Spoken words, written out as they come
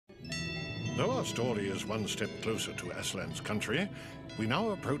Though our story is one step closer to Aslan's country, we now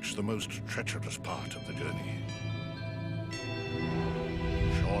approach the most treacherous part of the journey.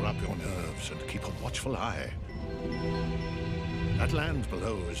 Shore up your nerves and keep a watchful eye. That land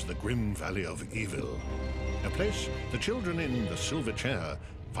below is the grim Valley of Evil, a place the children in the Silver Chair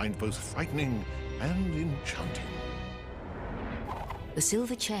find both frightening and enchanting. The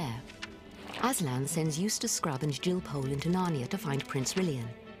Silver Chair. Aslan sends Eustace Scrubb and Jill Pole into Narnia to find Prince Rilian.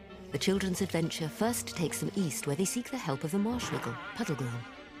 The children's adventure first takes them east, where they seek the help of the marshwiggle, Puddleglum.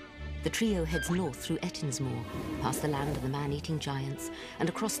 The trio heads north through Ettinsmoor, past the land of the man-eating giants, and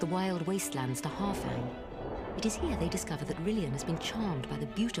across the wild wastelands to Harfang. It is here they discover that Rilian has been charmed by the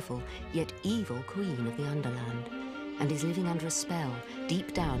beautiful, yet evil Queen of the Underland, and is living under a spell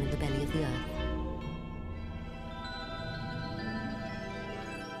deep down in the belly of the earth.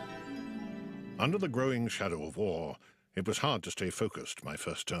 Under the growing shadow of war, it was hard to stay focused my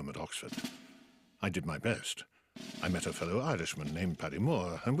first term at Oxford. I did my best. I met a fellow Irishman named Paddy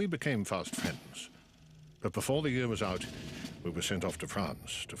Moore, and we became fast friends. But before the year was out, we were sent off to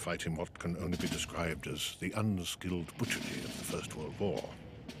France to fight in what can only be described as the unskilled butchery of the First World War.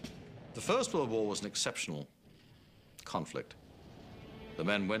 The First World War was an exceptional conflict. The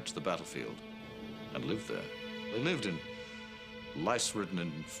men went to the battlefield and lived there. They lived in lice-ridden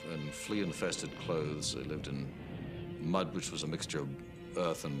and flea-infested clothes. They lived in mud, which was a mixture of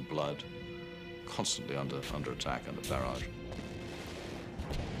earth and blood, constantly under attack, under barrage.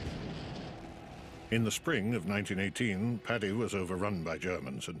 In the spring of 1918, Paddy was overrun by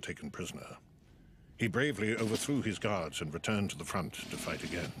Germans and taken prisoner. He bravely overthrew his guards and returned to the front to fight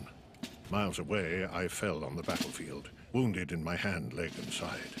again. Miles away, I fell on the battlefield, wounded in my hand, leg, and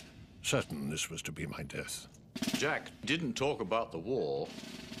side, certain this was to be my death. Jack didn't talk about the war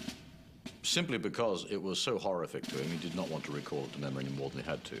simply because it was so horrific to him. He did not want to recall it to memory any more than he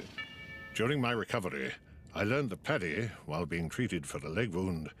had to. During my recovery, I learned that Paddy, while being treated for a leg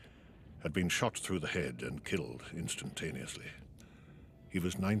wound, had been shot through the head and killed instantaneously. He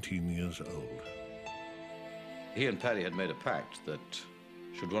was 19 years old. He and Paddy had made a pact that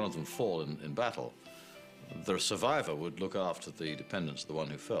should one of them fall in battle, the survivor would look after the dependents of the one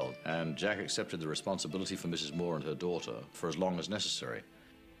who fell. And Jack accepted the responsibility for Mrs. Moore and her daughter for as long as necessary.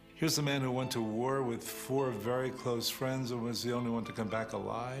 Here's a man who went to war with 4 very close friends and was the only one to come back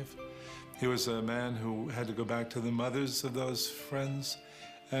alive. He was a man who had to go back to the mothers of those friends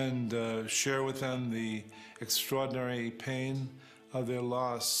and share with them the extraordinary pain of their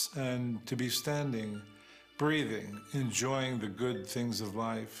loss, and to be standing, breathing, enjoying the good things of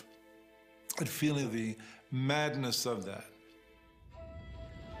life, and feeling the madness of that.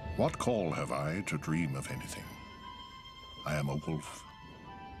 What call have I to dream of anything? I am a wolf.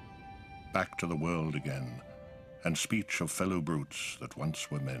 Back to the world again, and speech of fellow brutes that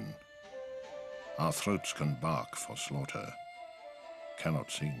once were men. Our throats can bark for slaughter, cannot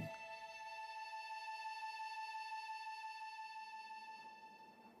sing.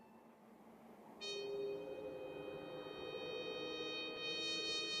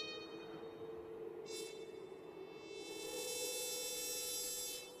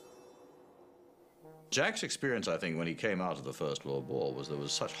 Jack's experience, I think, when he came out of the First World War was there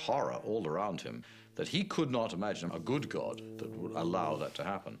was such horror all around him that he could not imagine a good God that would allow that to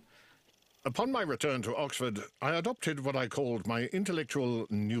happen. Upon my return to Oxford, I adopted what I called my intellectual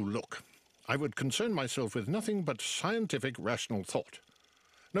new look. I would concern myself with nothing but scientific, rational thought.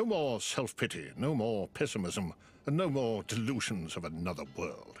 No more self-pity, no more pessimism, and no more delusions of another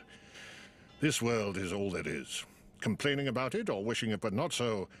world. This world is all there is. Complaining about it, or wishing it but not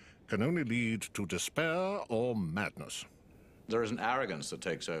so, can only lead to despair or madness. There is an arrogance that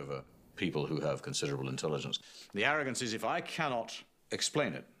takes over people who have considerable intelligence. The arrogance is, if I cannot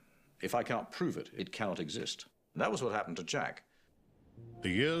explain it, if I cannot prove it, it cannot exist. And that was what happened to Jack. The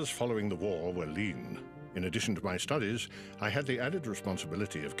years following the war were lean. In addition to my studies, I had the added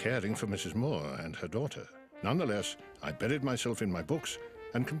responsibility of caring for Mrs. Moore and her daughter. Nonetheless, I buried myself in my books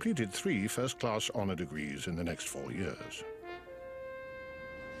and completed 3 first-class honor degrees in the next 4 years.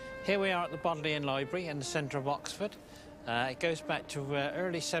 Here we are at the Bodleian Library in the centre of Oxford. It goes back to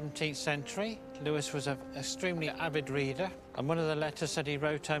early 17th century. Lewis was an extremely avid reader, and one of the letters that he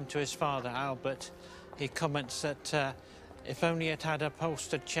wrote home to his father, Albert, he comments that if only it had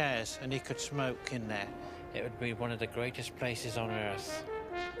upholstered chairs and he could smoke in there, it would be one of the greatest places on earth.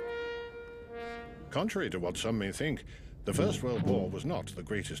 Contrary to what some may think, the First World War was not the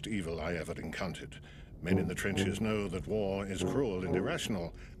greatest evil I ever encountered. Men in the trenches know that war is cruel and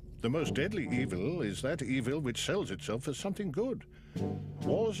irrational. The most deadly evil is that evil which sells itself as something good.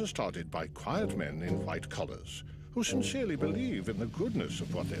 Wars are started by quiet men in white collars who sincerely believe in the goodness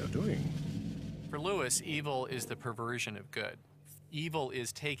of what they are doing. For Lewis, evil is the perversion of good. Evil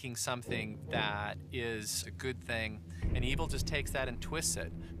is taking something that is a good thing, and evil just takes that and twists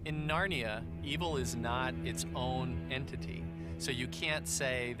it. In Narnia, evil is not its own entity. So you can't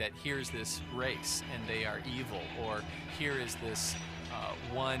say that here's this race and they are evil, or here is this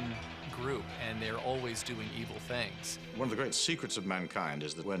one group and they're always doing evil things. One of the great secrets of mankind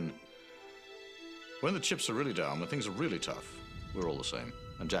is that when the chips are really down, when things are really tough, we're all the same.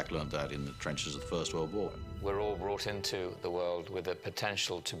 And Jack learned that in the trenches of the First World War. We're all brought into the world with the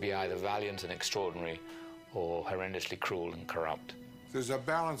potential to be either valiant and extraordinary or horrendously cruel and corrupt. There's a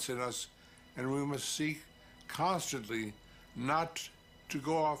balance in us, and we must seek constantly not to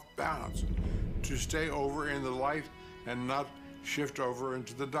go off balance, to stay over in the light and not shift over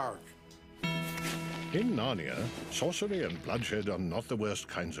into the dark. In Narnia, sorcery and bloodshed are not the worst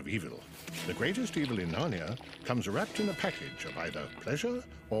kinds of evil. The greatest evil in Narnia comes wrapped in a package of either pleasure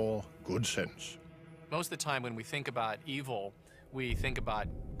or good sense. Most of the time when we think about evil, we think about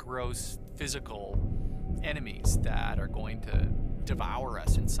gross physical enemies that are going to devour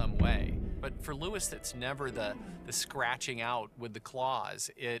us in some way. But for Lewis, it's never the scratching out with the claws.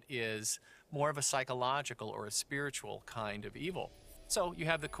 It is more of a psychological or a spiritual kind of evil. So you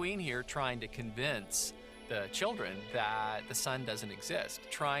have the Queen here trying to convince the children that the sun doesn't exist,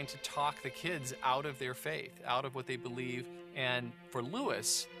 trying to talk the kids out of their faith, out of what they believe. And for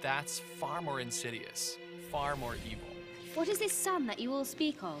Lewis, that's far more insidious, far more evil. What is this sun that you all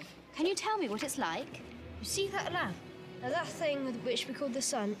speak of? Can you tell me what it's like? You see that lamp? Now that thing which we call the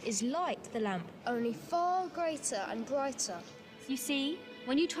sun is like the lamp, only far greater and brighter. You see,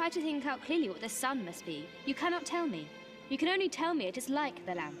 when you try to think out clearly what the sun must be, you cannot tell me. You can only tell me it is like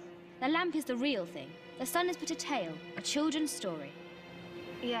the lamp. The lamp is the real thing. The sun is but a tale, a children's story.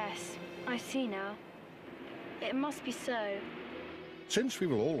 Yes, I see now. It must be so. Since we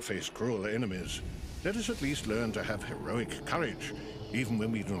will all face cruel enemies, let us at least learn to have heroic courage, even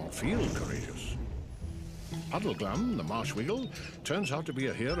when we do not feel courageous. Puddleglum, the marsh wiggle, turns out to be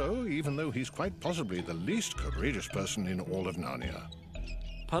a hero, even though he's quite possibly the least courageous person in all of Narnia.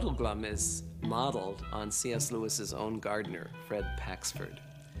 Puddleglum is modeled on C.S. Lewis's own gardener, Fred Paxford,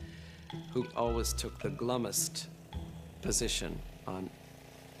 who always took the glummest position on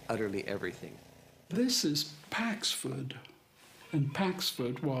utterly everything. This is Paxford, and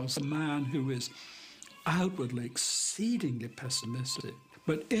Paxford was a man who is outwardly exceedingly pessimistic,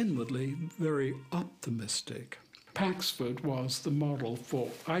 but inwardly very optimistic. Paxford was the model for,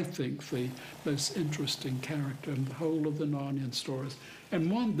 I think, the most interesting character in the whole of the Narnian stories, and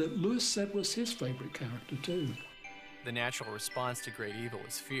one that Lewis said was his favorite character too. The natural response to great evil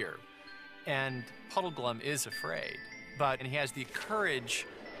is fear, and Puddleglum is afraid, but he has the courage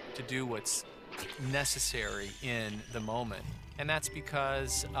to do what's necessary in the moment, and that's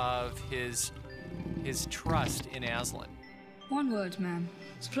because of his trust in Aslan. One word, ma'am.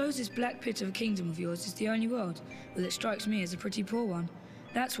 Suppose this black pit of a kingdom of yours is the only world. Well, it strikes me as a pretty poor one.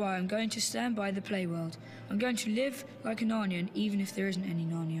 That's why I'm going to stand by the play world. I'm going to live like a Narnian, even if there isn't any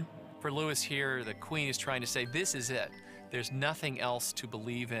Narnia. For Lewis here, the Queen is trying to say, this is it. There's nothing else to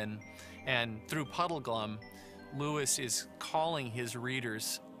believe in. And through Puddleglum, Lewis is calling his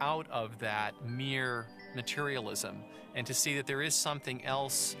readers out of that mere materialism and to see that there is something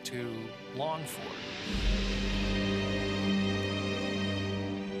else to long for.